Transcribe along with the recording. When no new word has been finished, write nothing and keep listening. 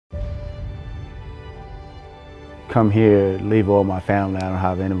come here, leave all my family. I don't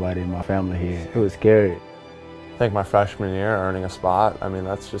have anybody in my family here. It was scary. I think my freshman year, earning a spot, I mean,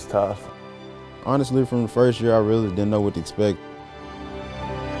 that's just tough. Honestly, from the first year, I really didn't know what to expect.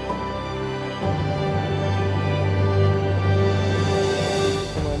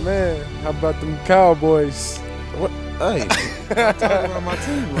 Oh, man, how about them Cowboys? What? Hey, I'm talking about my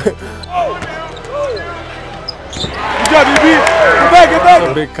team. Right? You got DB. Get back, get back.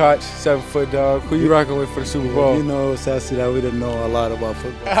 Big Koch, 7-foot dog. Who you rocking with for the Super Bowl? You know, Sassy, that we didn't know a lot about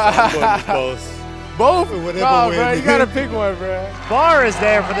football. So Both? whatever No, win. bro, you gotta pick one, bro. Bar is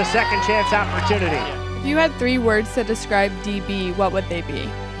there for the second chance opportunity. If you had 3 words to describe DB, what would they be?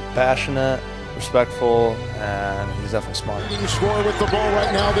 Passionate, respectful, and he's definitely smart. Leading scorer with the ball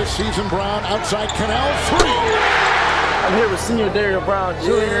right now this season, Brown outside Kennell, 3. I'm here with senior Darrell Brown,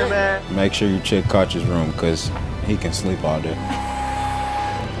 Jr., man. Make sure you check Koch's room because he can sleep all day.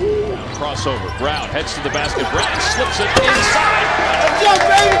 Crossover, Brown heads to the basket, Brown slips it inside. Let's go,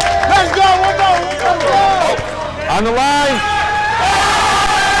 baby! Let's go, one more, let's go! On the line!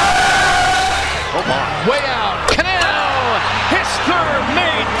 Oh my, way out, Kennell! His third,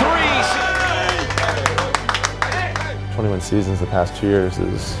 made 3. 21 seasons the past 2 years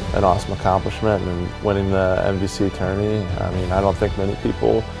is an awesome accomplishment, and winning the MVC tourney, I mean, I don't think many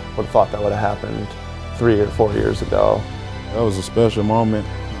people would have thought that would have happened 3 or 4 years ago. That was a special moment.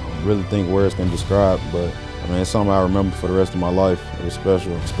 I really think words can describe, but I mean, it's something I remember for the rest of my life. It was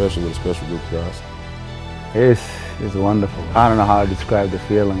special, especially with a special group of guys. It's wonderful. I don't know how to describe the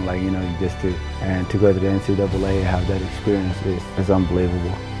feeling, like, you know, just to go to the NCAA, have that experience is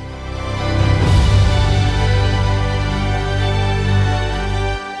unbelievable.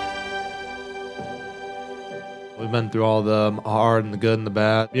 We've been through all the hard and the good and the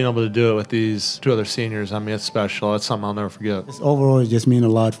bad. Being able to do it with these 2 other seniors, I mean, it's special. It's something I'll never forget. overall, it just means a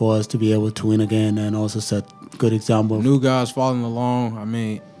lot for us to be able to win again and also set a good example. New guys following along, I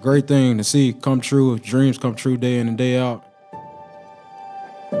mean, great thing to see come true, dreams come true day in and day out.